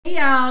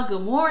y'all.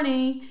 Good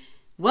morning.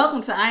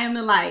 Welcome to I Am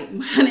the Light.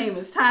 My name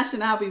is Tasha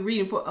and I'll be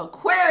reading for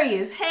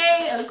Aquarius.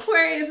 Hey,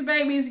 Aquarius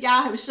babies.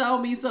 Y'all have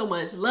shown me so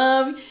much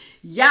love.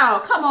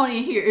 Y'all, come on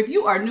in here. If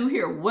you are new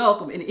here,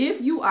 welcome. And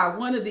if you are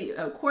one of the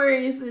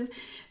Aquariuses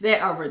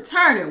that are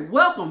returning,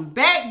 welcome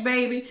back,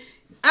 baby.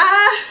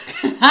 I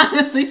can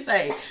honestly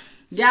say,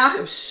 y'all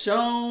have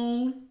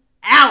shown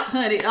out,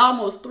 honey.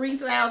 Almost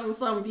 3,000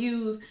 something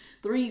views.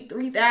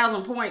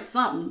 3,000 point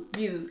something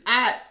views.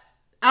 I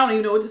don't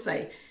even know what to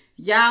say.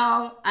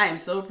 Y'all, I am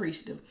so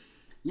appreciative.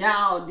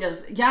 Y'all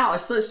are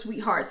such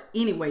sweethearts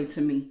anyway to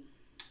me.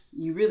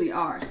 You really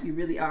are. You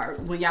really are.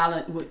 When y'all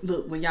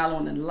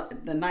on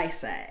the nice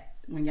side,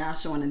 when y'all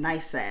showing the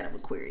nice side of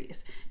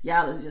Aquarius,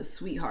 y'all are just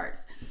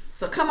sweethearts.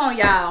 So come on,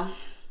 y'all.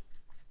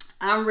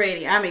 I'm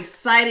ready. I'm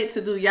excited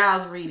to do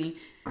y'all's reading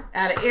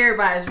out of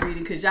everybody's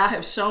reading because y'all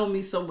have shown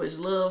me so much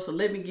love. So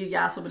let me give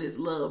y'all some of this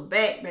love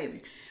back,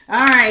 baby.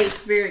 All right,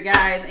 spirit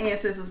guides,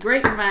 ancestors,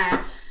 great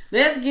divine.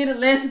 Let's get it.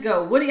 Let's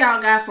go. What do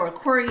y'all got for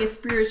Aquarius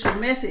spiritual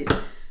message?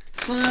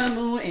 Sun,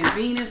 moon, and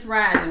Venus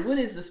rising. What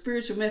is the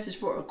spiritual message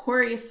for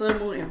Aquarius, sun,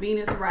 moon, and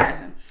Venus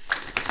rising?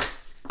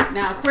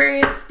 Now,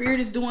 Aquarius, spirit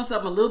is doing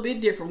something a little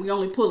bit different. We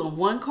only pulling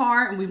one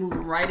card and we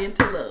moving right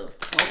into love.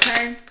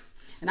 Okay?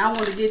 And I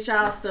want to get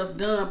y'all stuff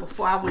done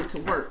before I went to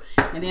work.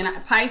 And then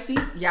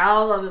Pisces,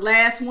 y'all are the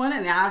last one,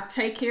 and I'll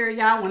take care of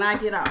y'all when I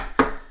get off.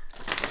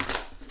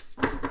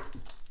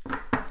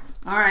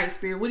 All right,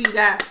 spirit, what do you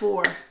got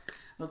for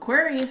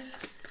Aquarius?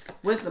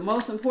 What's the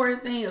most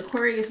important thing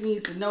Aquarius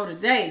needs to know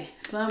today?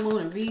 Sun,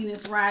 moon, and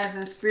Venus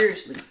rising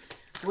spiritually.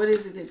 What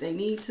is it that they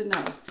need to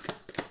know?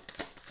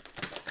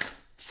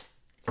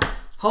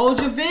 Hold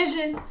your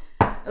vision.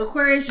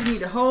 Aquarius, you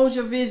need to hold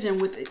your vision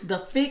with the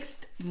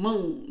fixed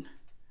moon.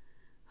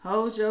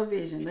 Hold your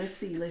vision. Let's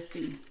see. Let's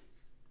see.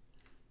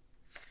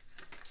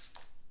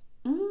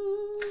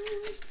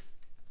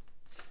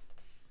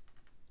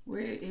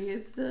 Where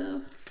is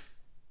the...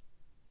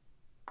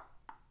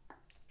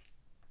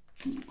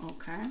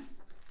 Okay.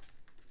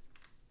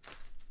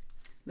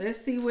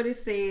 Let's see what it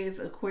says,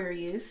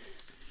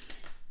 Aquarius.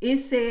 It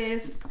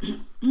says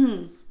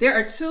there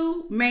are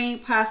two main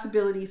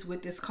possibilities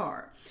with this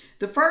card.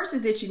 The first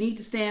is that you need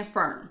to stand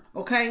firm,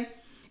 okay,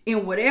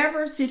 in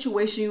whatever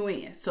situation you're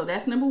in. So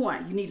that's number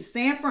one. You need to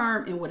stand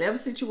firm in whatever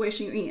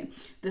situation you're in.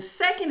 The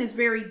second is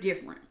very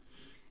different.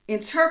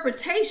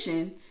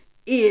 Interpretation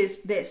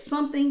is that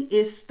something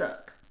is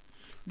stuck.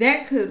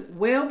 That could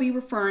well be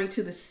referring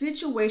to the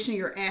situation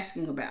you're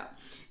asking about.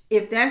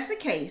 If that's the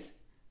case,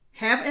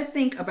 have a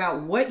think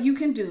about what you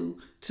can do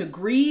to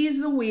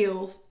grease the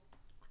wheels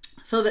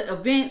so that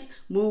events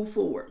move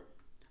forward.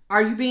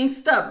 Are you being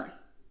stubborn?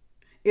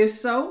 If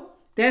so,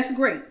 that's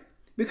great.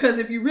 Because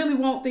if you really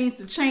want things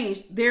to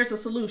change, there's a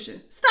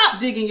solution. Stop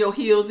digging your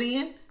heels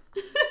in.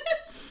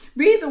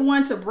 Be the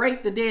one to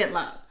break the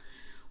deadlock.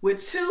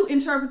 With two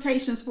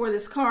interpretations for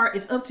this card,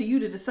 it's up to you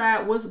to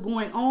decide what's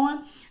going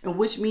on and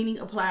which meaning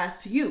applies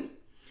to you.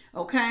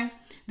 Okay?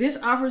 This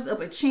offers up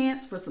a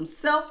chance for some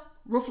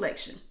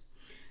self-reflection.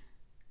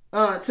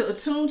 To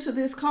attune to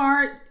this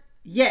card,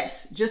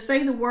 yes, just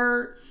say the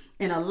word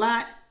and a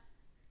lot.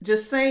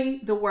 Just say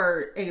the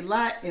word a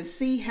lot and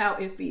see how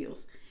it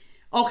feels.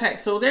 Okay,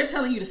 so they're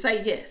telling you to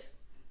say yes.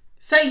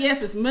 Say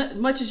yes as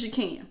much as you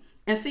can.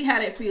 And see how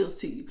that feels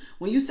to you.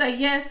 When you say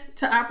yes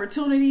to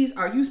opportunities,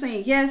 are you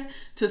saying yes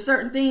to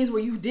certain things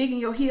where you digging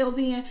your heels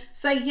in?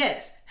 Say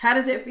yes. How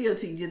does that feel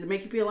to you? Does it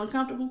make you feel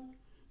uncomfortable?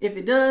 If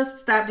it does,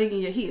 stop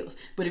digging your heels.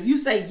 But if you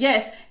say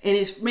yes and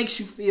it makes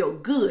you feel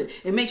good,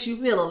 it makes you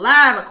feel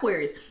alive,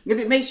 Aquarius. If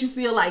it makes you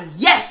feel like,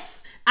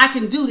 yes, I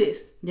can do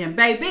this, then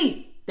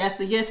baby, that's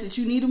the yes that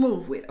you need to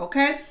move with,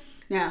 okay?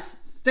 Now,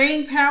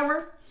 staying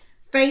power,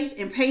 faith,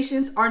 and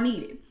patience are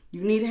needed.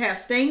 You need to have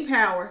staying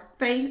power,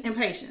 faith, and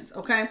patience,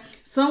 okay?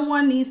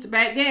 Someone needs to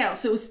back down.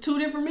 So it's two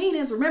different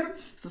meanings, remember?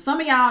 So some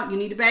of y'all, you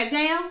need to back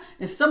down,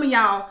 and some of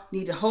y'all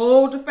need to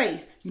hold the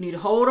faith. You need to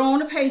hold on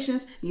to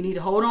patience. You need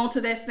to hold on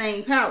to that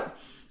staying power,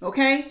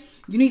 okay?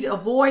 You need to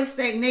avoid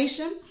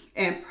stagnation,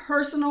 and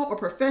personal or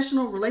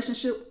professional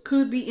relationship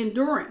could be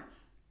enduring.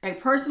 A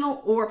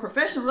personal or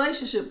professional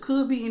relationship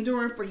could be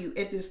enduring for you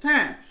at this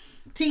time.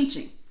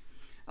 Teaching.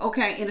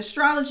 Okay, in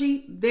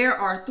astrology, there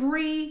are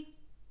three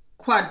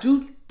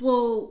quadruplicities.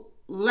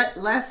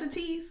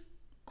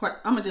 I'm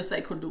gonna just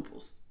say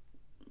quadruples.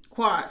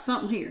 Quad,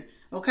 something here.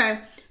 Okay,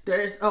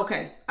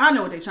 I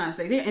know what they're trying to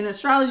say. In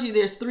astrology,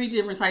 there's three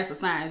different types of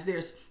signs.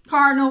 There's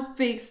cardinal,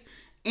 fixed,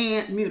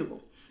 and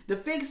mutable. The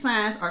fixed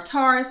signs are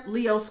Taurus,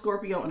 Leo,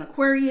 Scorpio, and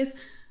Aquarius.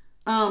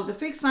 The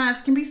fixed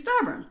signs can be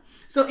stubborn.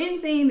 So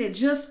anything that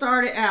just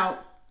started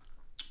out,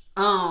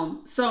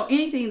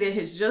 anything that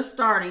has just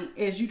starting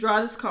as you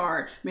draw this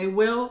card may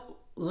well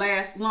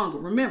last longer.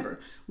 Remember,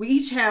 we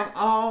each have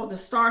all the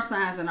star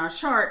signs in our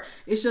chart.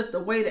 It's just the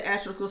way the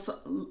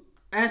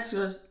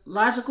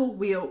astrological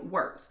wheel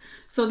works.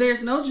 So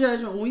there's no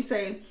judgment when we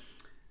say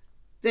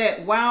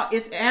that while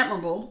it's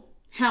admirable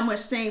how much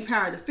staying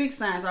power the fixed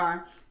signs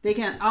are, they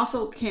can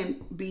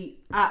be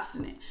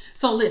obstinate.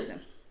 So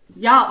listen,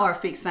 Y'all are a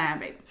fixed sign,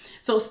 baby.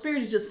 So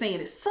Spirit is just saying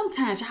that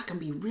sometimes y'all can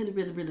be really,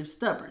 really, really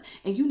stubborn,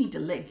 and you need to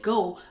let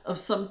go of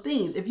some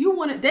things. If you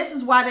want to, this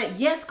is why that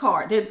yes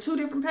card, there are two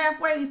different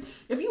pathways.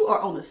 If you are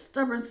on the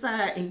stubborn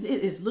side and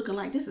it is looking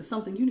like this is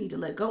something you need to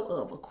let go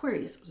of,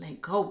 Aquarius,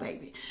 let go,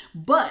 baby.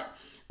 But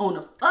on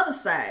the other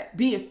side,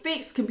 being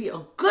fixed can be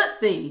a good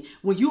thing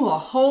when you are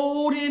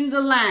holding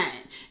the line.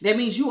 That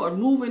means you are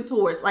moving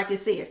towards, like it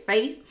said,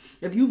 faith.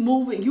 If you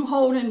moving, you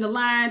holding the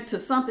line to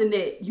something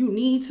that you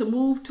need to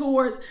move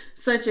towards,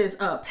 such as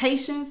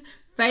patience,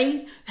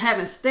 faith,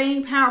 having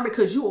staying power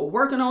because you are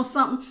working on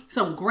something,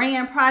 some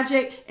grand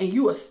project, and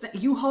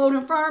you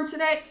holding firm to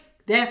that,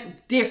 that's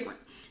different.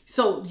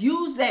 So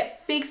use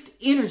that fixed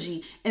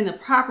energy in the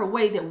proper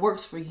way that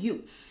works for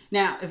you.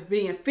 Now, if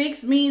being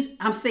fixed means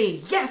I'm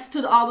saying yes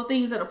to all the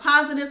things that are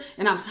positive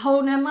and I'm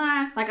holding that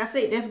line, like I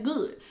said, that's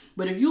good.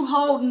 But if you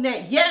holding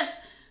that yes,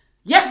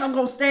 I'm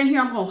going to stand here,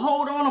 I'm going to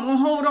hold on, I'm going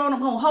to hold on, I'm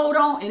going to hold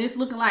on, and it's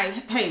looking like,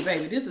 hey,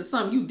 baby, this is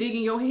something you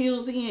digging your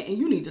heels in and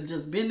you need to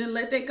just bend and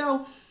let that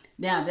go.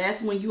 Now,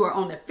 that's when you are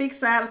on the fixed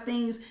side of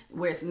things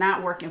where it's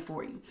not working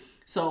for you.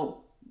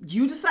 So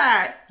you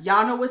decide.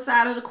 Y'all know what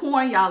side of the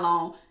coin y'all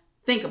on.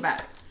 Think about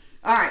it.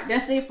 All right,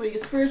 that's it for your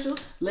spiritual.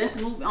 Let's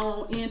move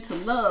on into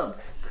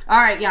love. All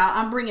right, y'all,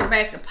 I'm bringing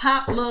back the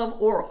Pop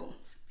Love Oracle.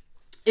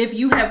 If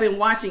you have been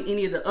watching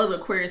any of the other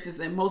Aquariuses,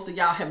 and most of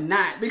y'all have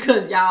not,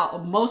 because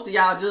most of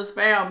y'all just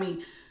found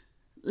me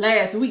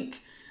last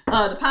week.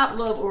 The Pop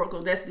Love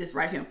Oracle, that's this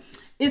right here.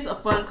 It's a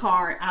fun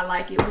card. I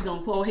like it. We're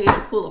going to go ahead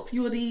and pull a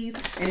few of these,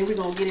 and then we're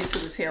going to get into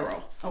the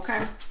tarot,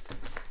 okay?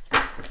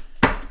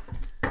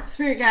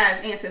 Spirit guides,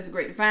 ancestors,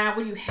 great divine,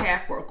 what do you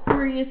have for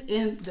Aquarius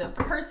and the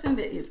person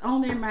that is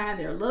on their mind,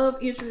 their love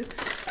interest?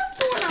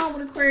 What's going on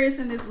with Aquarius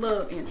and this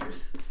love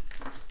interest?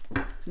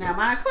 Now,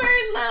 my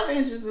Aquarius love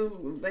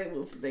interest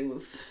they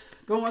was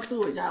going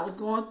through it. Y'all was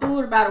going through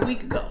it about a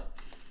week ago.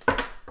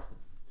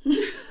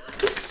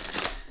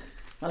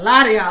 A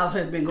lot of y'all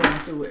have been going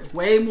through it.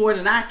 Way more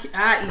than I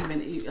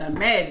even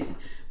imagined.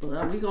 But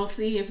we're going to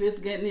see if it's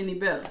getting any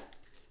better.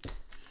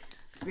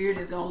 Spirit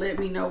is going to let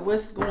me know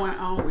what's going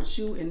on with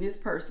you and this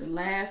person.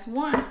 Last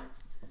one.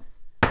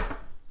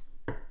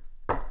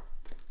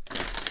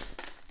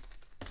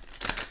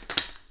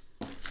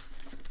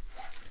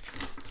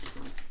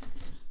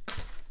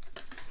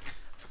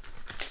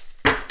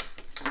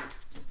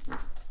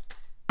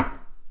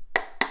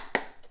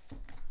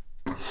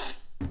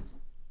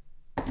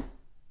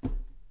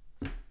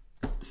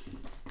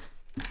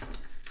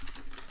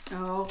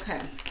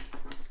 Okay,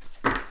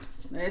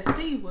 let's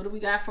see, what do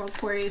we got for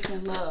Aquarius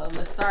in love?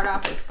 Let's start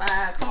off with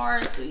 5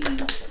 cards,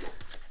 please.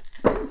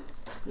 Ooh,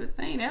 good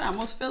thing that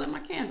almost fell in my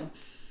candle.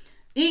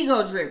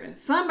 Ego driven.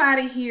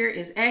 Somebody here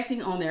is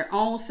acting on their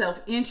own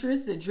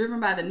self-interest. They're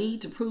driven by the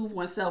need to prove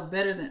oneself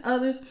better than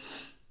others.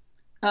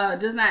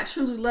 Does not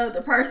truly love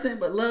the person,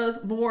 but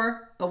loves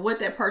more of what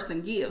that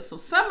person gives. So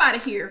somebody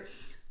here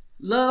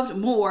loved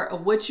more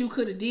of what you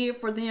could have did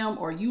for them,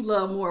 or you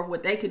love more of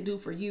what they could do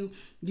for you.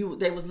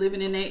 They was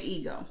living in their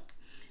ego.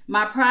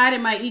 My pride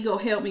and my ego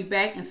held me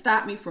back and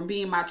stopped me from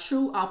being my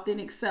true,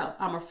 authentic self.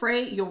 I'm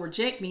afraid you'll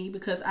reject me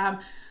because I'm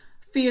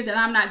fear that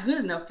I'm not good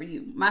enough for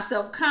you. My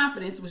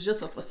self-confidence was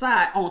just a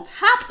facade on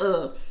top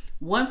of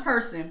one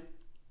person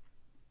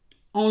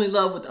only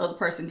loved what the other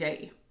person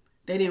gave.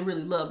 They didn't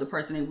really love the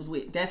person they was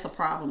with. That's a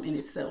problem in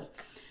itself.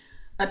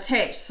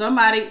 Attached.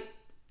 Somebody's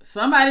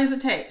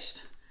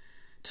attached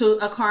to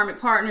a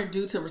karmic partner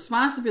due to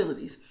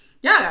responsibilities.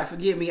 Y'all gotta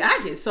forgive me. I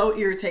get so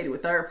irritated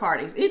with third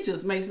parties. It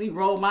just makes me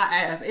roll my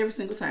eyes every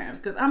single time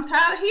because I'm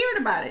tired of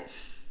hearing about it.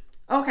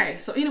 Okay,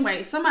 so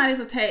anyway, somebody's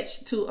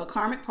attached to a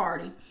karmic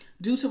party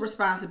due to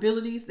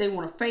responsibilities. They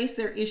want to face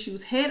their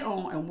issues head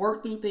on and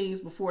work through things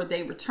before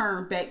they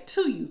return back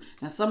to you.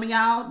 Now, some of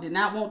y'all did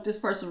not want this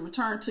person to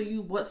return to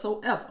you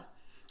whatsoever.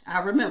 I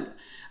remember.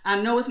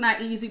 I know it's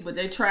not easy, but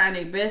they're trying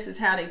their best. It's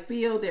how they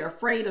feel. They're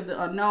afraid of the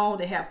unknown.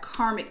 They have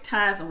karmic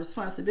ties and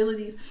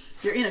responsibilities.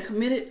 They're in a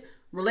committed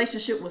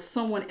relationship with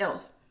someone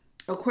else.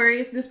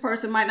 Aquarius, this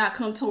person might not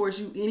come towards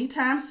you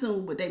anytime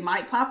soon, but they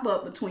might pop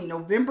up between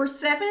November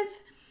 7th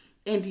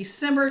and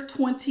December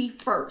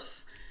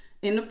 21st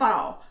in the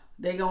fall.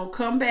 They're going to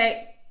come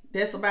back.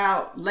 That's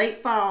about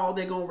late fall.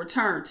 They're going to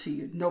return to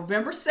you.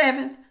 November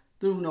 7th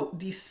through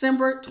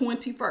December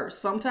 21st.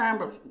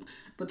 Sometime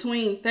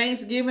between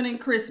Thanksgiving and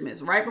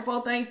Christmas, right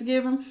before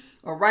Thanksgiving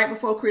or right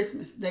before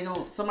Christmas,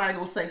 somebody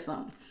gonna say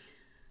something.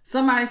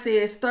 Somebody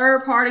says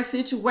third party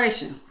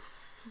situation.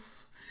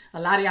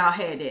 A lot of y'all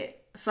had that.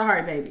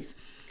 Sorry, babies,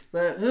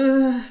 but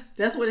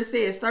that's what it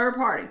says. Third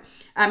party.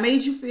 I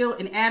made you feel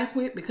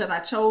inadequate because I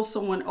chose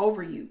someone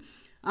over you.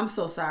 I'm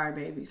so sorry,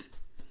 babies.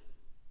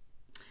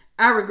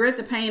 I regret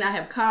the pain I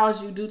have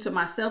caused you due to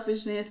my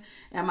selfishness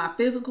and my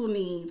physical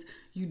needs.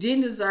 You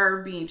didn't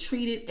deserve being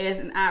treated as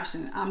an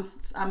option.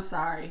 I'm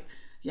sorry,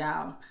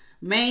 y'all.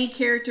 Main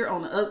character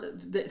on the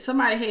other,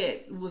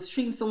 somebody was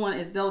treating someone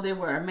as though they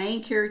were a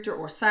main character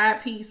or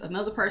side piece.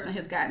 Another person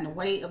has gotten in the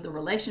way of the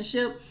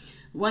relationship.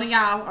 One of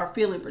y'all are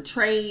feeling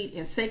betrayed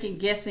and second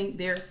guessing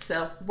their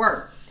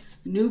self-worth.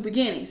 New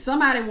beginning.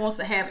 Somebody wants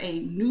to have a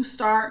new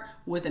start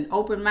with an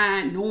open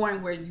mind,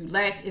 knowing where you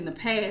lacked in the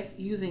past,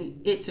 using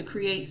it to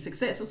create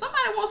success. So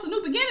somebody wants a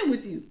new beginning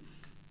with you,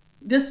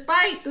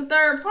 despite the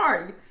third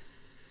party.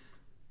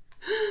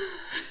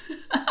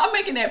 I'm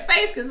making that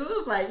face because it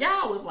was like,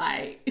 y'all was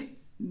like,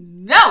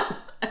 no,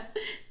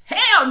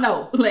 hell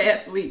no,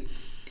 last week.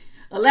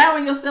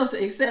 Allowing yourself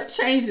to accept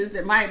changes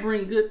that might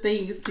bring good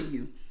things to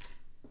you.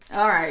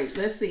 All right,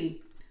 let's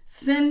see.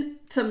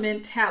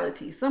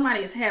 Sentimentality.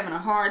 Somebody is having a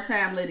hard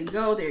time letting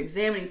go. They're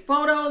examining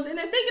photos and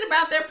they're thinking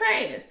about their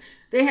past.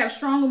 They have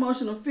strong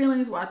emotional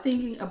feelings while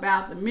thinking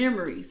about the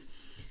memories.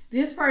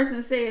 This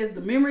person says,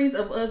 the memories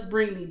of us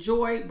bring me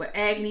joy, but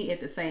agony at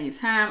the same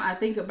time. I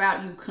think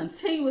about you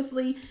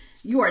continuously.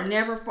 You are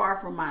never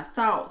far from my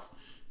thoughts.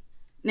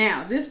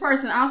 Now, this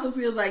person also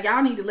feels like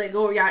y'all need to let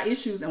go of y'all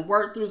issues and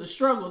work through the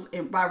struggles,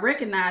 and by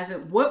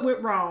recognizing what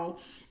went wrong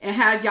and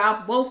how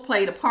y'all both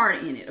played a part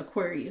in it,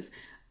 Aquarius.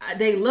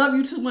 They love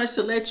you too much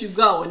to let you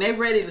go, and they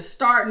ready to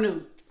start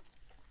new.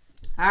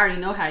 I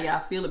already know how y'all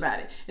feel about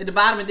it. At the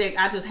bottom of the deck,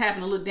 I just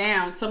happened to look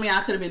down. Some of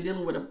y'all could have been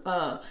dealing with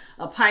a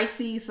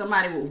Pisces,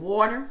 somebody with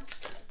water.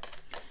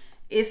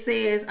 It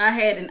says, I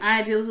had an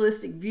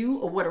idealistic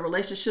view of what a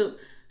relationship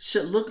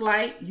should look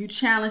like. You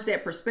challenged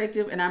that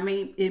perspective, and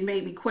it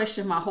made me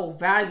question my whole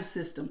value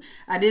system.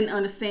 I didn't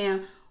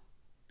understand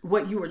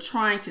what you were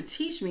trying to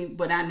teach me,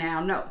 but I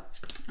now know.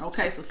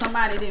 Okay, so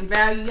somebody didn't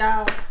value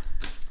y'all.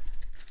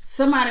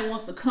 Somebody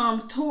wants to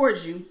come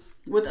towards you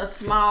with a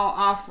small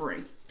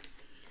offering.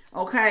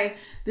 Okay,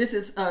 this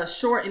is a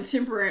short and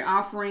temporary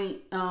offering,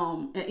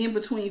 in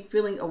between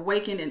feeling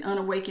awakened and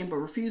unawakened, but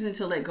refusing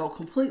to let go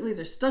completely.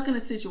 They're stuck in a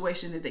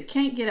situation that they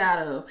can't get out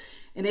of,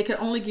 and they can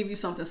only give you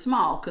something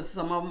small because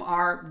some of them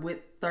are with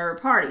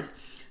third parties.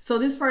 So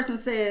this person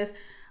says,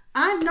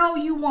 I know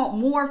you want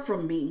more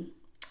from me,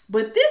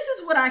 but this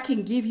is what I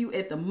can give you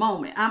at the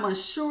moment. I'm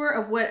unsure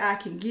of what I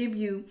can give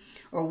you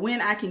or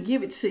when I can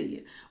give it to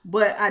you,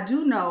 but I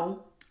do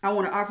know I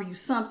want to offer you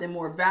something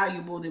more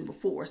valuable than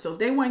before. So if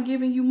they weren't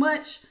giving you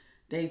much,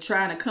 they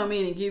trying to come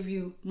in and give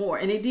you more.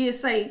 And it did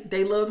say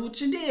they loved what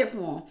you did for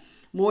them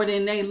more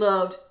than they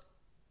loved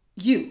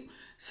you.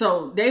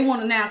 So they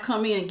want to now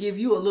come in and give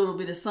you a little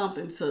bit of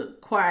something to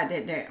quiet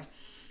that down.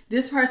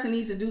 This person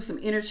needs to do some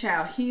inner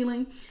child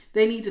healing.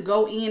 They need to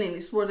go in and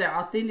explore their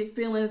authentic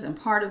feelings and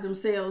part of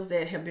themselves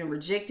that have been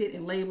rejected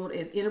and labeled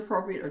as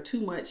inappropriate or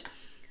too much,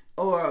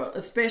 or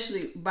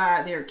especially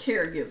by their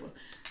caregiver.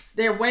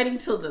 They're waiting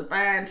till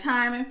divine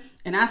timing,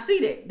 and I see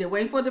that. They're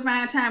waiting for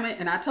divine timing,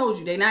 and I told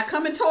you, they're not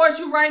coming towards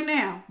you right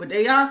now, but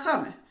they are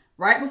coming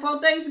right before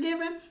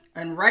Thanksgiving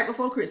and right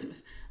before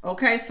Christmas.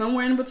 Okay,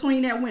 somewhere in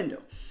between that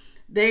window.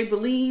 They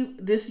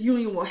believe this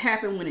union will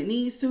happen when it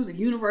needs to. The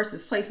universe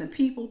is placing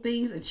people,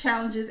 things, and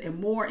challenges and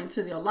more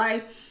into their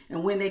life,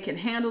 and when they can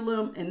handle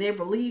them, and their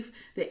belief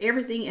that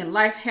everything in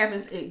life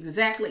happens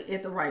exactly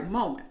at the right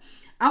moment.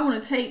 I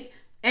want to take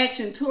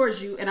action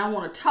towards you, and I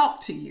want to talk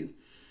to you.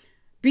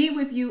 Be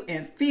with you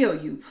and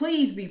feel you.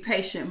 Please be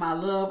patient, my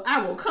love.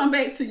 I will come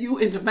back to you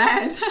in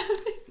divine timing.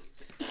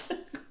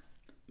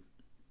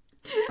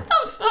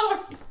 I'm sorry,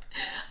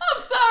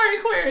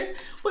 Aquarius.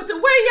 But the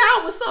way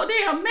y'all was so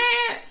damn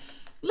mad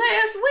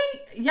last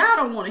week, y'all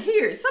don't want to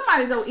hear it.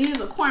 Somebody, though,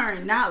 is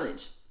acquiring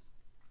knowledge.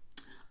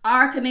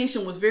 Our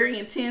connection was very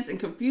intense and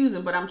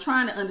confusing, but I'm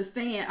trying to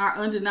understand our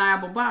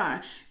undeniable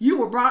bond. You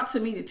were brought to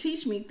me to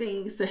teach me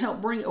things to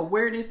help bring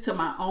awareness to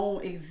my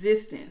own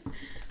existence.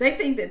 They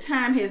think that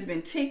time has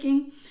been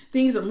ticking.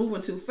 Things are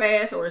moving too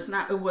fast, or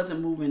it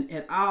wasn't moving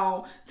at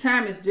all.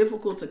 Time is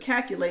difficult to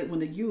calculate when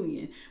the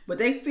union, but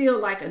they feel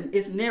like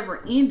it's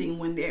never ending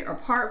when they're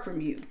apart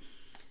from you.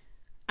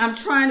 I'm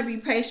trying to be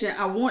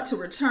patient. I want to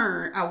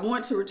return. I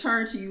want to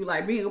return to you.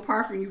 Like being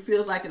apart from you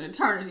feels like an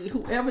eternity.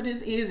 Whoever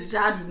this is that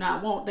y'all do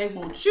not want, they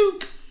want you.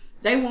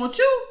 They want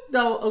you,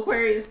 though,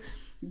 Aquarius.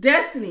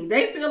 Destiny.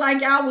 They feel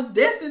like y'all was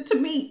destined to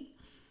meet.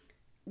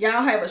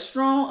 Y'all have a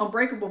strong,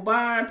 unbreakable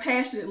bond,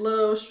 passionate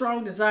love,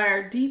 strong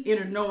desire, deep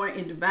inner knowing,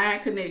 and divine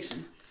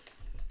connection.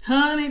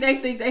 Honey, they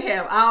think they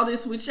have all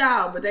this with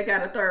y'all, but they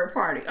got a third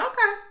party.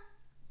 Okay.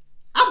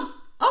 Okay.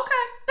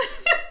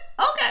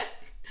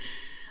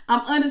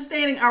 I'm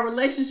understanding our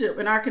relationship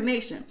and our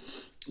connection.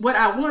 What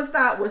I once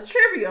thought was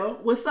trivial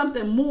was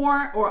something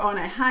more or on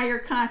a higher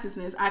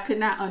consciousness. I could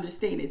not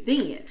understand it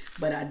then,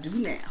 but I do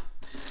now.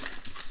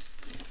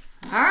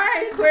 All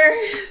right,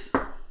 Aquarius.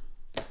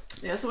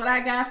 That's what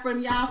I got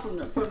from y'all from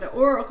the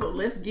oracle.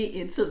 Let's get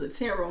into the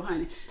tarot,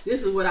 honey.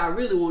 This is what I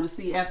really want to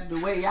see after the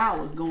way y'all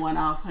was going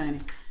off, honey.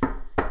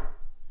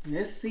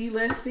 Let's see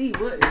what is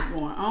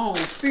going on.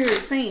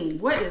 Spirit team,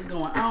 what is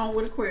going on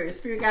with Aquarius?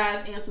 Spirit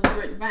guides, answers,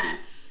 spirit divine.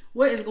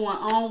 What is going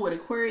on with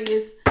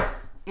Aquarius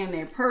and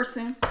their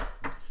person?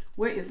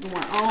 What is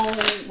going on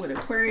with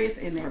Aquarius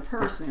and their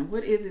person?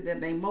 What is it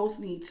that they most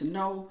need to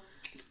know?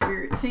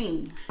 Spirit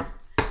team.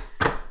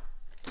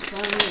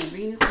 Sun, Moon,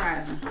 Venus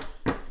rising.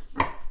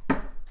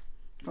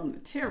 From the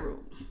tarot.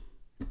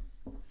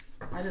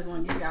 I just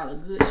want to give y'all a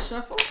good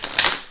shuffle.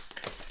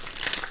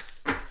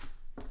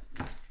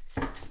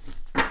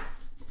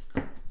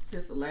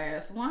 Just a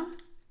last one.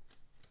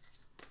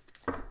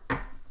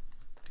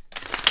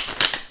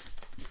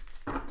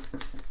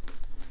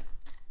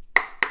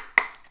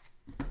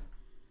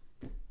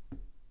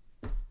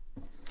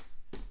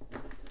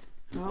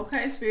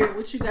 Okay, Spirit,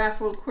 what you got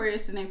for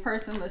Aquarius and a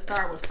person? Let's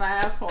start with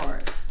 5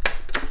 cards.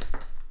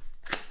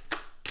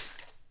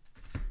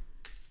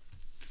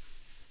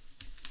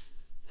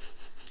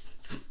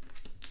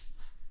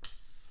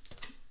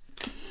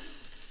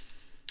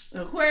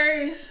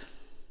 Aquarius,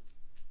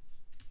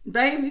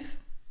 babies.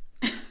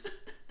 Okay,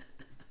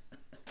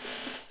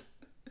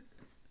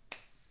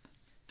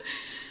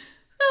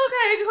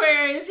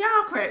 Aquarius,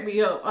 y'all crack me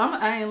up.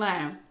 I ain't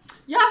lying.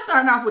 Y'all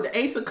starting off with the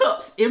Ace of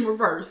Cups in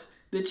reverse,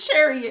 the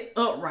Chariot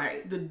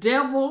upright, the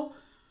Devil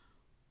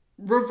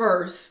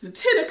reverse, the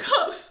Ten of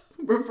Cups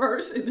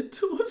reverse, and the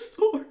Two of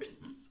Swords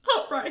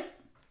upright.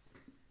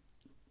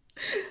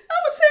 I'm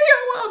gonna tell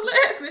y'all why I'm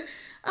laughing.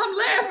 I'm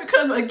laughing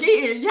because,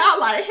 again, y'all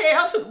like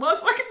hell to the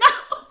motherfucking no.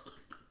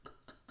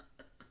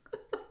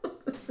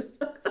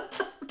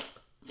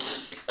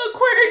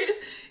 Aquarius,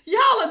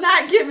 y'all are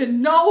not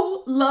giving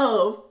no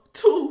love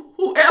to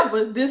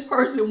whoever this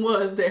person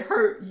was that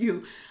hurt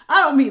you.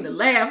 I don't mean to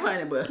laugh,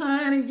 honey, but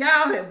honey,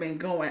 y'all have been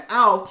going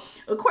off.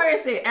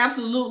 Aquarius said,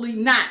 absolutely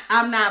not.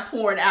 I'm not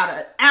pouring out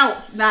an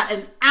ounce, not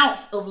an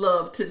ounce of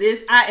love to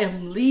this. I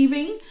am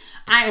leaving.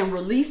 I am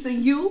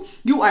releasing you.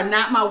 You are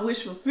not my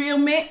wish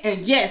fulfillment.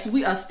 And yes,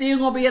 we are still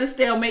going to be at a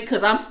stalemate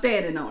because I'm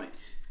standing on it.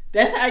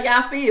 That's how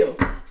y'all feel.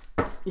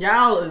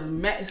 Y'all is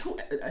mad.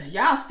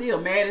 Y'all still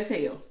mad as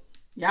hell.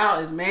 Y'all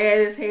is mad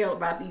as hell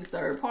about these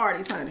third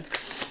parties, honey.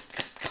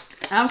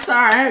 I'm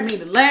sorry, I didn't mean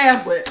to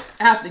laugh, but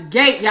out the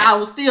gate, y'all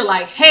was still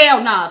like,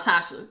 hell nah,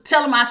 Tasha.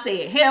 Tell them I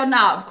said, hell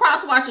nah. If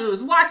Crosswatcher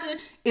was watching,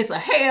 it's a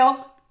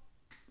hell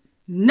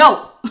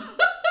no.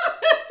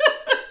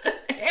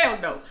 Hell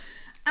no.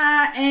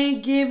 I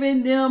ain't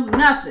giving them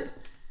nothing.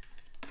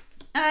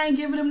 I ain't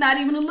giving them not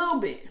even a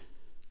little bit.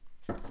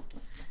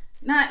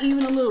 Not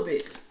even a little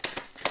bit.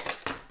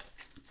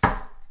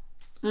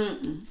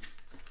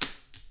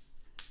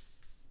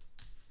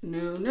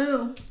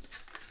 No.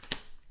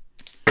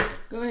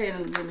 Go ahead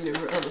and give me the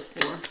other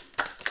 4.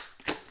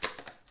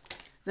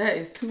 That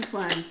is too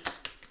funny.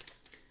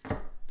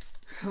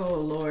 Oh,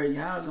 Lord,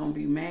 y'all gonna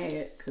be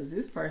mad because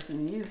this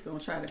person is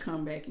gonna try to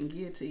come back and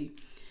give to you.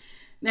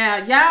 Now,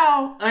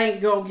 y'all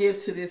ain't gonna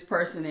give to this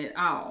person at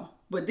all.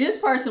 But this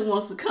person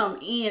wants to come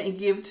in and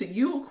give to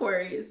you,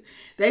 Aquarius.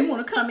 They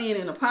want to come in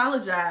and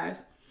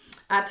apologize.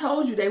 I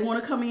told you they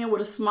want to come in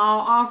with a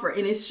small offer,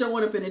 and it's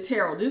showing up in the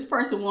tarot. This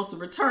person wants to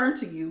return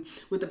to you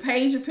with the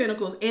Page of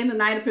Pentacles and the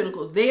Knight of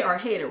Pentacles. They are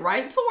headed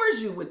right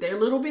towards you with their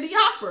little bitty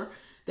offer.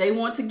 They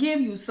want to give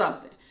you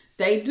something.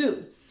 They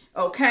do.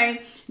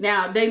 Okay.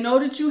 Now, they know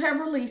that you have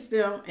released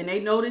them, and they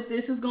know that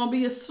this is going to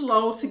be a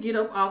slow to get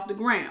up off the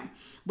ground.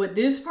 But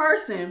this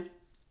person,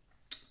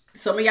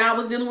 some of y'all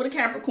was dealing with a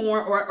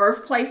Capricorn or an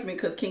Earth placement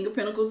because King of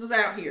Pentacles is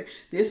out here.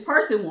 This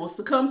person wants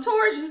to come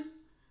towards you.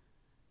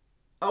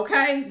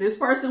 Okay, this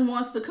person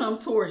wants to come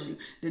towards you.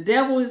 The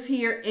Devil is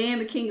here and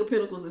the King of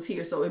Pentacles is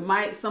here. So it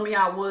might, some of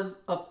y'all was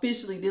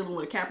officially dealing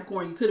with a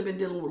Capricorn. You could have been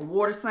dealing with a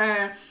water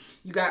sign.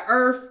 You got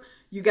Earth,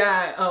 you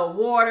got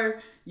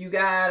water, you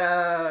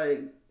got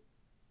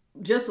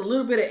just a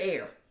little bit of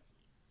air.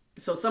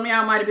 So some of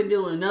y'all might have been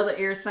dealing with another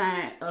air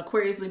sign,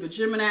 Aquarius, Libra,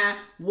 Gemini,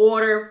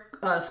 water,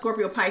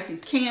 Scorpio,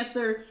 Pisces,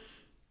 Cancer.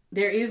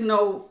 There is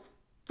no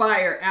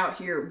fire out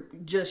here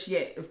just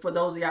yet for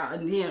those of y'all.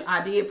 And then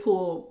I did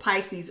pull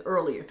Pisces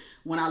earlier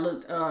when I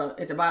looked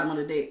at the bottom of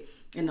the deck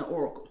in the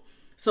oracle.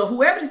 So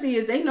whoever this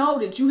is, they know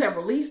that you have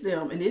released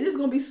them, and it is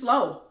going to be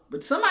slow.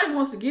 But somebody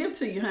wants to give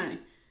to you, honey.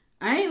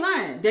 I ain't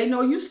lying. They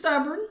know you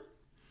stubborn.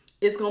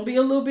 It's going to be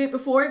a little bit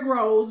before it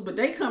grows, but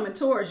they coming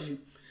towards you.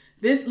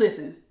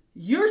 Listen,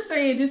 you're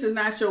saying this is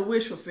not your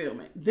wish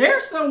fulfillment. They're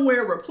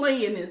somewhere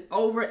replaying this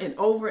over and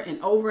over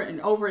and over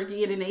and over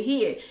again in their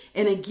head.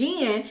 And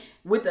again,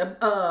 with the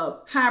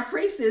High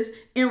Priestess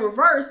in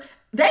reverse,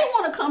 they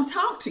want to come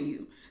talk to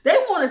you. They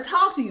want to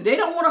talk to you. They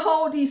don't want to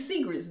hold these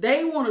secrets.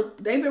 They've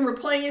been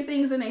replaying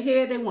things in their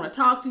head. They want to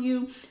talk to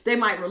you. They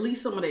might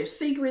release some of their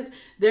secrets.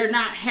 They're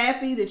not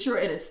happy that you're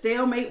at a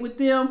stalemate with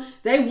them.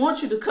 They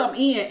want you to come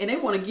in and they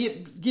want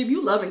to give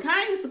you love and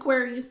kindness,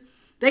 Aquarius.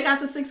 They got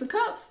the Six of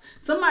Cups.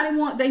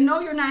 They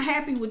know you're not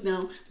happy with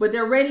them, but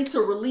they're ready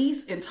to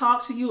release and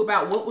talk to you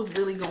about what was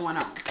really going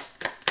on.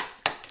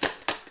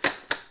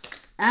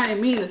 I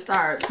didn't mean to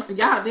start.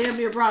 Y'all damn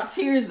near brought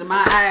tears to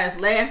my eyes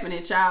laughing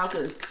at y'all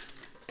because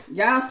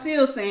y'all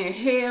still saying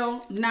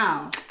hell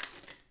no.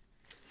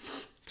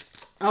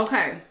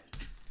 Okay.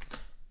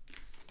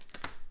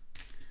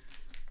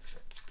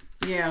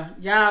 Yeah,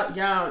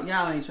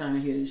 y'all ain't trying to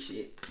hear this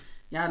shit.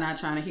 Y'all not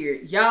trying to hear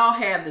it. Y'all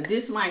have the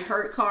This Might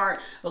Hurt card.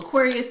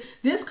 Aquarius,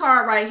 this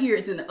card right here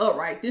is in the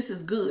upright. This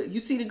is good. You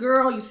see the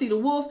girl, you see the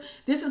wolf.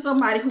 This is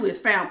somebody who has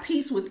found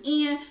peace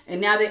within,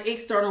 and now the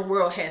external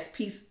world has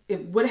peace.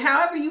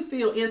 However you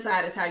feel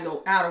inside is how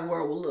your outer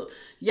world will look.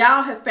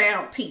 Y'all have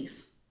found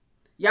peace.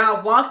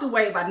 Y'all walked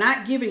away by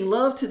not giving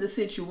love to the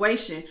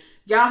situation.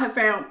 Y'all have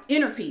found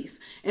inner peace.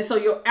 And so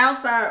your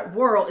outside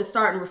world is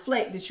starting to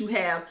reflect that you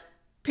have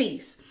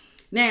peace.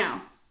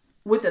 Now,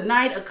 with the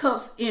Knight of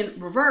Cups in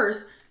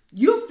reverse,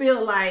 you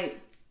feel like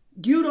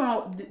you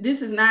don't,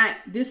 this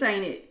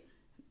ain't it.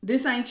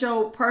 This ain't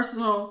your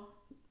personal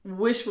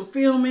wish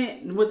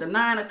fulfillment. With the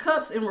Nine of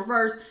Cups in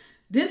reverse,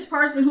 this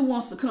person who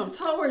wants to come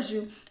towards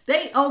you,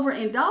 they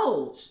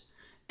overindulge.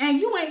 And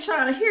you ain't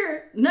trying to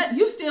hear nothing.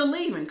 You still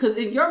leaving. Because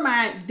in your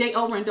mind, they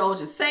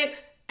overindulge in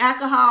sex,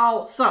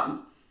 alcohol,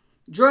 something.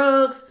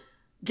 Drugs,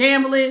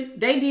 gambling.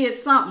 They did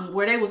something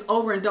where they was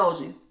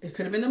overindulging. It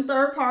could have been them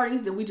third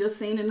parties that we just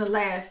seen in the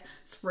last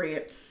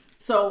spread.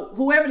 So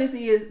whoever this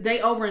is, they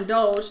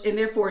overindulge, and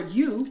therefore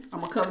you,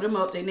 I'm gonna cover them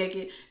up, they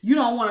naked. You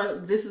don't want to,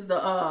 this is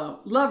the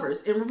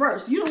Lovers in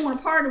reverse. You don't want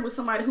to partner with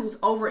somebody who's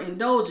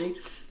overindulging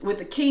with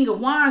the King of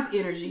Wands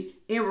energy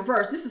in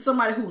reverse. This is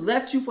somebody who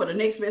left you for the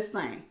next best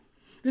thing.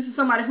 This is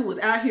somebody who was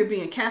out here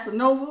being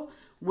Casanova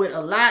with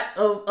a lot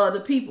of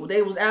other people.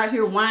 They was out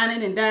here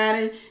whining and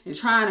dining and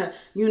trying to,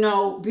 you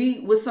know,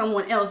 be with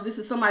someone else. This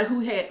is somebody who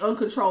had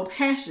uncontrolled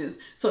passions.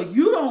 So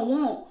you don't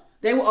want,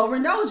 they were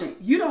overindulgent.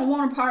 You don't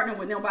want to partner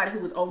with nobody who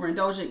was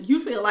overindulgent. You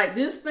feel like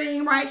this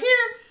thing right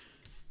here,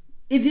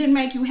 it didn't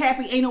make you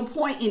happy. Ain't no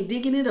point in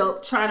digging it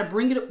up, trying to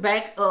bring it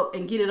back up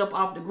and get it up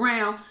off the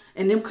ground,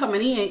 and them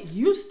coming in.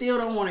 You still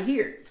don't want to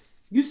hear it.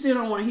 You still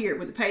don't want to hear it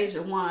with the Page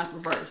of Wands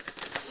reversed.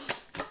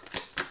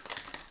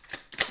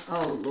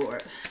 Oh,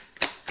 Lord.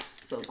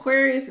 So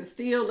Aquarius has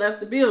still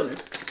left the building.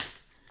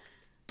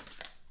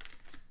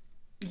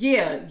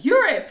 Yeah,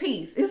 you're at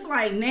peace. It's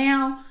like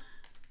now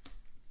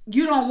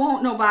you don't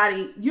want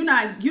nobody. You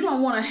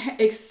don't want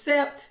to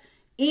accept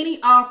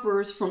any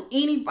offers from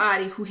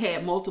anybody who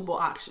had multiple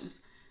options.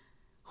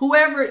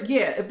 Whoever,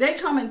 yeah, if they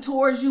coming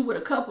towards you with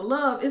a cup of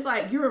love, it's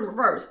like you're in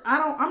reverse.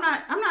 I'm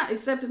not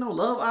accepting no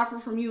love offer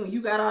from you, and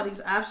you got all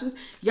these options.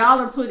 Y'all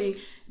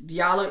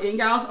are in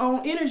y'all's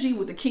own energy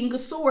with the King of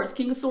Swords.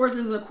 King of Swords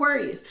is an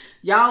Aquarius.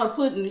 Y'all are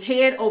putting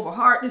head over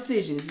heart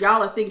decisions.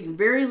 Y'all are thinking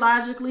very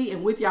logically,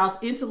 and with y'all's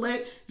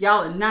intellect,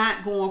 y'all are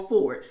not going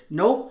forward.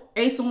 Nope.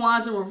 Ace of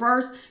Wands in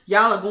reverse.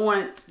 Y'all are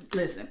going,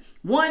 listen,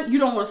 one, you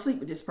don't want to sleep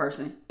with this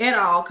person at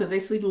all because they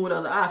sleeping with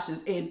other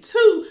options. And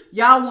two,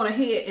 y'all want to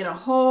head in a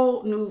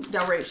whole new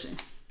direction.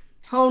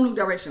 Whole new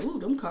direction. Ooh,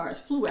 them cards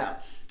flew out.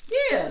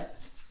 Yeah.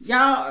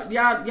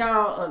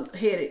 Y'all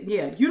headed.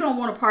 Yeah, you don't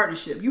want a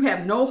partnership. You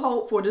have no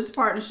hope for this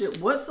partnership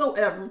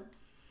whatsoever.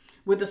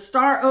 With the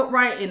Star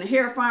upright and the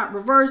Hierophant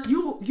reverse,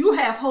 you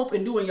have hope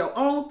in doing your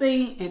own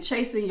thing and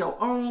chasing your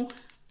own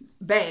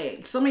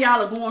bag. Some of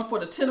y'all are going for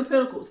the Ten of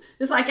Pentacles.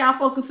 It's like y'all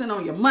focusing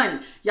on your money.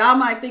 Y'all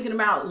might thinking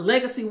about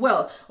legacy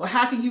wealth, or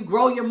how can you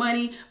grow your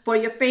money for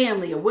your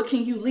family, or what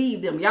can you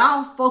leave them.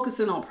 Y'all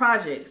focusing on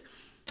projects.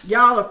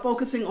 Y'all are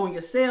focusing on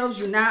yourselves.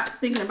 You're not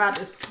thinking about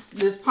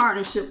this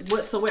partnership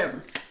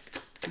whatsoever.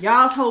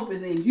 Y'all's hope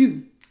is in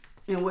you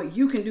and what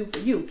you can do for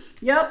you.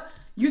 Yep.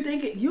 You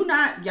think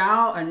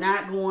y'all are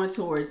not going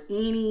towards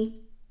any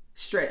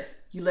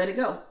stress. You let it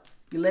go.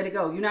 You let it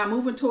go. You're not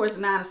moving towards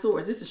the Nine of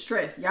Swords. This is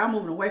stress. Y'all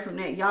moving away from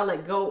that. Y'all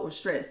let go of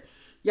stress.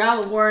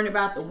 Y'all are worrying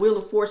about the Wheel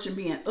of Fortune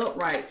being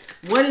upright.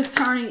 What is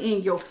turning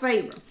in your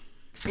favor?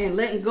 And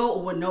letting go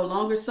of what no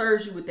longer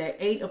serves you with that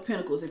Eight of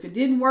Pentacles. If it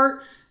didn't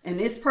work, and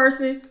this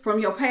person from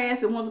your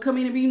past that wants to come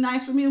in and be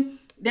nice from you,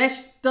 that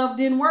stuff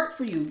didn't work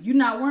for you. You're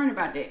not worrying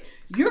about that.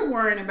 You're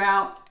worrying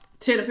about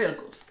Ten of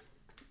Pentacles.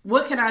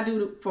 What can I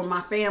do for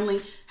my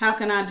family? How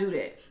can I do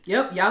that?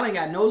 Yep, y'all ain't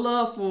got no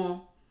love for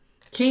them.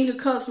 King of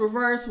Cups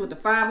reversed with the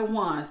Five of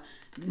Wands.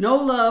 No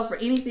love for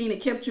anything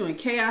that kept you in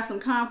chaos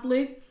and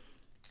conflict.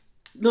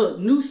 Look,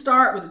 new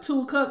start with the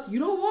Two of Cups. You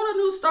don't want a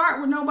new start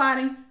with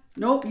nobody.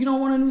 Nope, you don't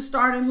want a new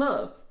start in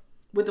love.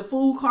 With the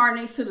Fool card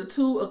next to the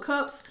Two of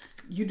Cups,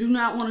 you do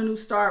not want a new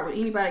start with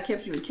anybody that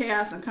kept you in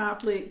chaos and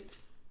conflict.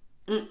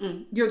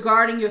 You're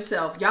guarding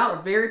yourself. Y'all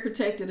are very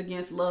protected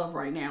against love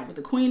right now. With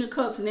the Queen of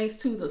Cups next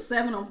to the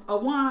Seven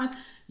of Wands,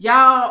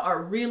 y'all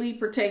are really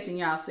protecting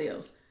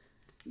yourselves.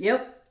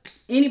 Yep.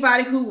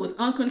 Anybody who was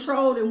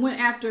uncontrolled and went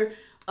after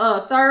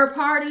third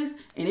parties,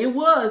 and it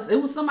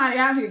was somebody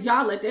out here,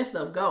 y'all let that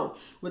stuff go.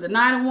 With the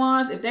Nine of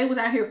Wands, if they was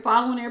out here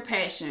following their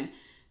passion,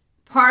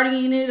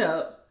 partying it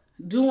up,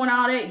 doing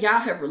all that, y'all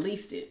have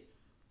released it.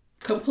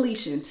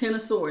 Completion. Ten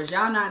of Swords.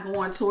 Y'all not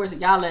going towards it.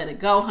 Y'all let it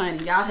go, honey.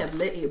 Y'all have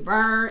let it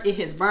burn. It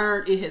has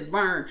burned. It has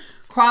burned.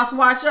 Cross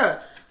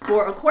watcher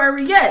for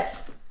Aquarius.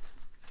 Yes.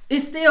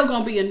 It's still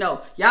going to be a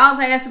no.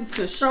 Y'all's asses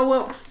can show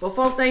up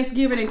before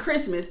Thanksgiving and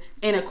Christmas,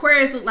 and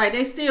Aquarius look like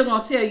they still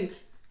going to tell you,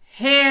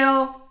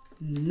 hell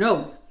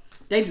no.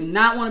 They do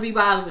not want to be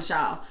bothered with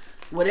y'all.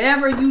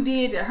 Whatever you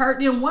did to hurt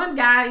them. One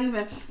guy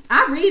even,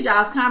 I read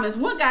y'all's comments.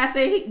 One guy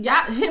said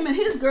him and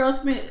his girl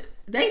spent,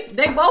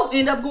 they both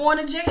end up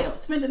going to jail.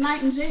 Spent the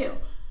night in jail.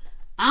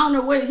 I don't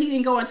know what, he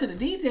didn't go into the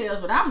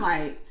details, but I'm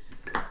like,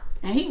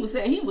 and he was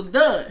saying he was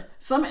done.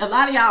 A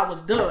lot of y'all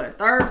was done.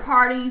 Third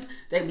parties,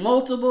 they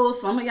multiple.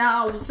 Some of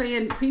y'all was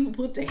saying people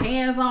put their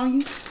hands on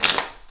you,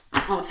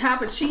 on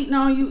top of cheating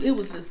on you. It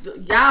was just,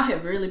 y'all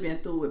have really been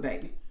through it,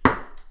 baby.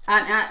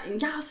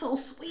 And y'all so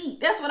sweet.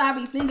 That's what I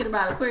be thinking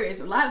about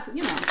Aquarius. A lot of,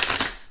 you know,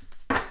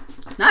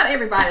 not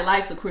everybody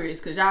likes Aquarius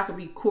because y'all can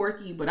be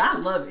quirky, but I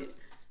love it.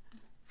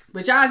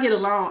 But y'all get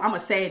along. I'm a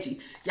Saggy.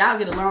 Y'all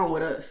get along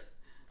with us.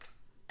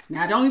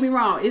 Now, don't get me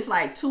wrong. It's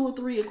like 2 or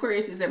 3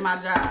 Aquariuses at my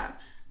job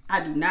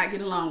I do not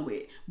get along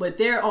with. But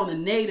they're on the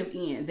negative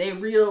end. They're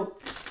real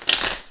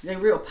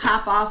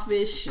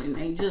pop-off-ish, and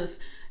they just...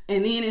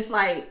 And then it's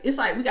like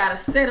we got a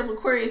set of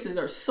Aquariuses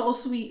that are so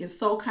sweet and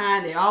so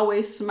kind. They're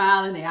always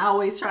smiling. They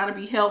always trying to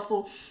be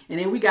helpful. And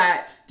then we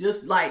got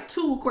just like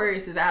 2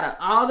 Aquariuses out of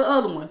all the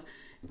other ones.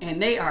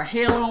 And they are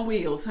hell on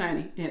wheels,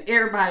 honey. And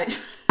everybody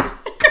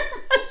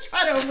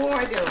try to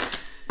avoid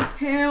them.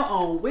 Hell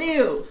on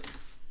wheels.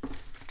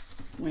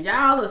 When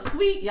y'all are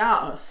sweet,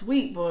 y'all are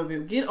sweet, boy.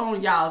 But get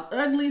on y'all's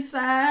ugly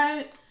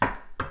side.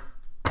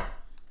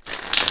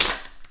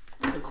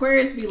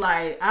 Aquarius be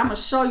like, I'm going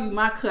to show you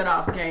my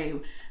cutoff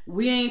game.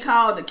 We ain't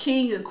called the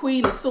king and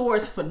queen of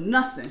swords for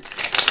nothing.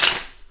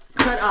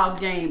 Cutoff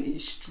game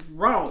is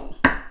strong.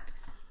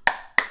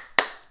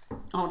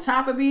 On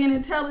top of being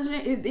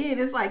intelligent,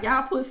 it's like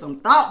y'all put some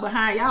thought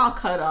behind y'all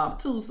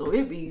cutoff too. So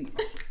it be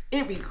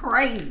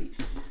crazy.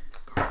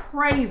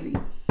 Crazy.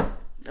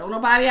 Don't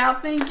nobody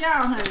outthink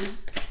y'all, honey.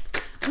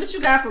 What you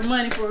got for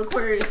money for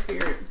Aquarius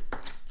spirit?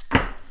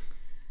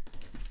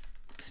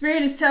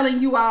 Spirit is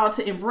telling you all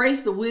to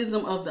embrace the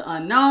wisdom of the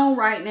unknown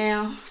right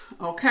now,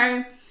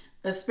 okay?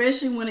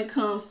 Especially when it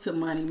comes to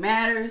money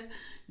matters.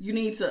 You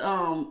need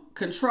to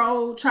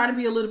control, try to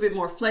be a little bit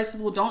more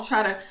flexible. Don't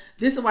try to,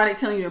 this is why they're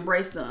telling you to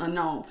embrace the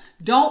unknown.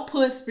 Don't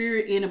put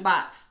spirit in a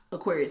box,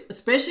 Aquarius,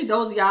 especially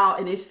those of y'all,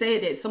 and it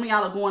said that some of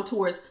y'all are going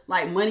towards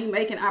like money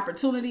making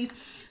opportunities.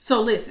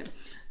 So listen,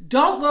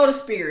 don't go to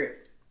spirit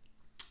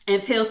and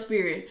tell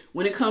spirit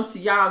when it comes to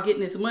y'all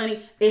getting this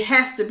money, it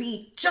has to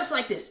be just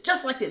like this,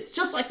 just like this,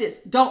 just like this.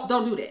 Don't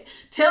do that.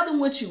 Tell them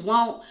what you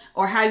want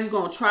or how you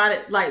gonna try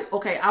to, like,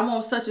 okay, I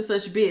want such and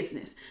such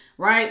business,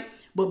 right?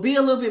 But be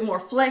a little bit more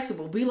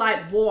flexible. Be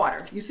like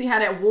water. You see how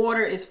that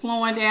water is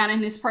flowing down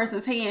in this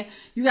person's hand?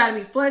 You got to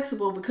be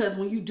flexible, because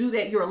when you do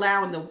that, you're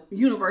allowing the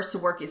universe to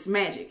work its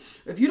magic.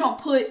 If you don't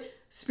put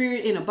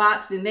spirit in a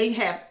box, then they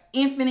have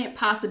infinite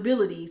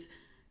possibilities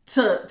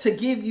to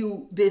give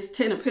you this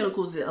 10 of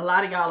Pentacles that a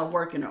lot of y'all are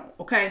working on,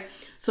 okay?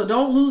 So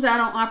don't lose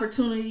out on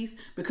opportunities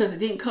because it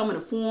didn't come in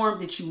the form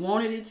that you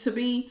wanted it to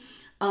be.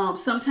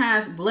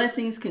 Sometimes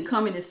blessings can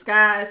come in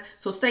disguise,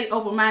 so stay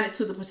open-minded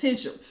to the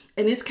potential.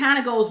 And this kind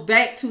of goes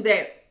back to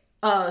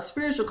that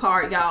spiritual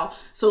card, y'all.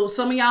 So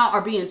some of y'all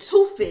are being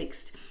too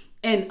fixed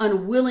and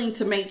unwilling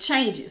to make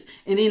changes.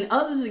 And then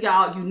others of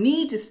y'all, you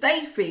need to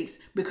stay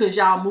fixed because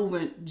y'all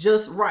moving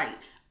just right.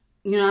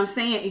 You know what I'm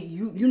saying?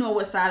 You know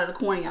what side of the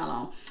coin y'all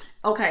on.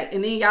 Okay,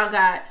 and then y'all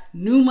got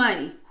new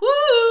money. Woo!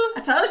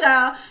 I told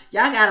y'all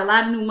got a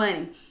lot of new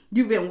money.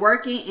 You've been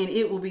working and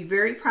it will be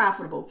very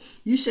profitable.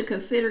 You should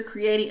consider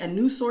creating a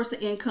new source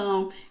of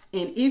income.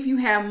 And if you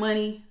have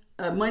money,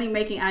 a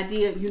money-making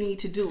idea, you need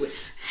to do it.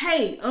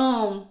 Hey,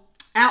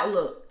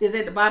 outlook is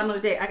at the bottom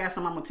of the deck. I got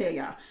something I'm going to tell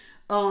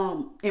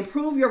y'all.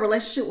 Improve your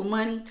relationship with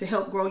money to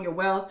help grow your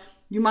wealth.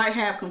 You might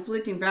have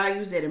conflicting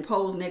values that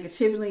impose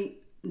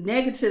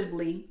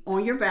negatively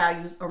on your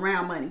values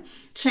around money.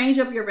 Change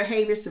up your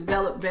behaviors to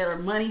develop better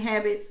money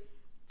habits.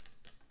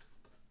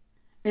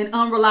 And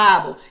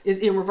unreliable is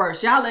in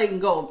reverse. Y'all letting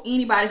go of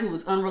anybody who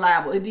was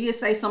unreliable. It did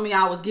say some of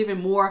y'all was giving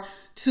more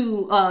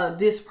to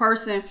this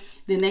person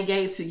than they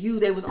gave to you.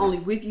 They was only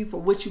with you for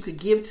what you could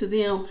give to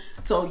them.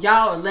 So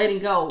y'all are letting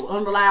go.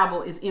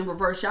 Unreliable is in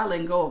reverse. Y'all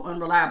letting go of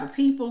unreliable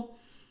people.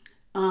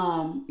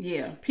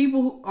 Yeah,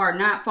 people who are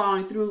not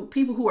following through,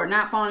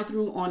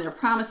 on their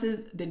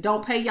promises that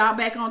don't pay y'all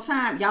back on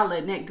time, y'all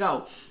letting that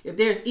go. If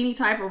there's any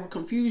type of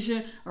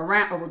confusion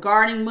around or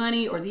regarding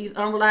money or these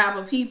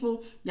unreliable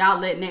people, y'all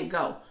letting that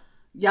go.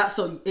 Y'all,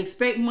 so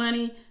expect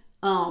money.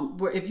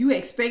 Where if you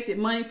expected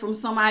money from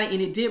somebody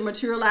and it didn't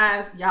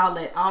materialize, y'all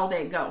let all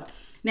that go.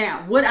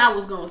 Now, what I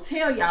was going to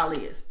tell y'all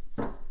is,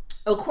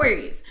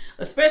 Aquarius,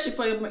 especially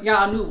for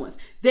y'all new ones,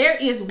 there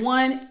is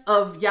one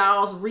of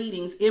y'all's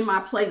readings in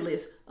my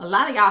playlist. A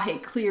lot of y'all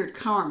had cleared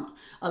karma.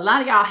 A lot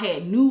of y'all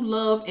had new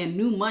love and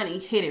new money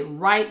headed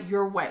right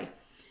your way.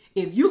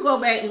 If you go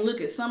back and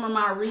look at some of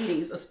my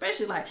readings,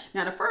 especially like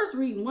now the first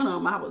reading, one of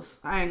them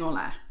I ain't gonna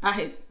lie,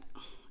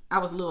 I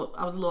was a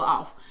little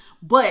off.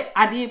 But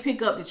I did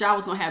pick up that y'all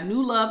was gonna have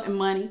new love and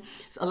money.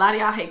 So a lot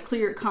of y'all had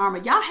cleared karma.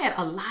 Y'all had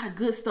a lot of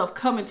good stuff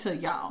coming to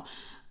y'all.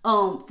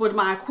 For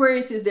my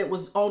Aquariuses that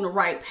was on the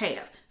right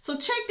path. So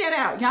check that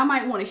out. Y'all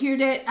might want to hear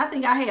that. I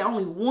think I had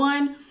only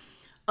one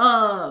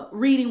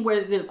reading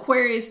where the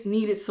Aquarius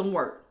needed some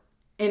work.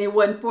 And it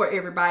wasn't for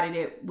everybody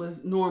that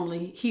was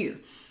normally here.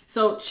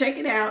 So check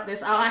it out.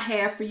 That's all I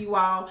have for you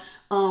all.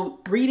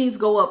 Readings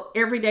go up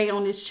every day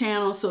on this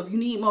channel. So if you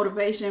need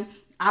motivation,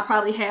 I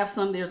probably have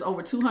some. There's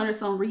over 200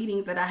 some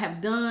readings that I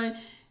have done.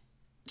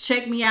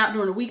 Check me out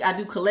during the week. I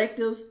do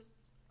collectives.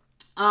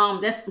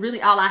 That's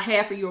really all I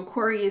have for you,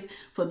 Aquarius.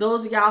 For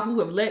those of y'all who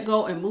have let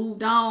go and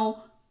moved on,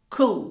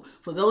 cool.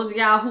 For those of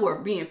y'all who are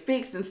being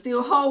fixed and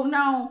still holding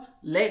on,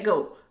 let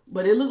go.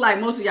 But it looked like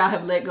most of y'all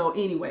have let go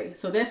anyway.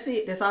 So that's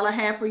it. That's all I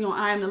have for you on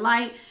I Am the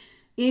Light.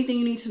 Anything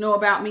you need to know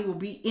about me will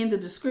be in the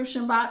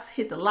description box.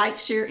 Hit the like,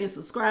 share, and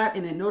subscribe,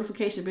 and that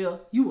notification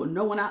bell. You will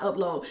know when I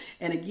upload.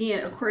 And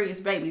again, Aquarius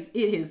babies,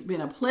 it has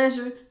been a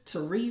pleasure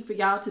to read for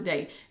y'all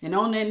today. And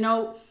on that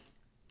note,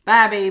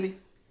 bye, baby.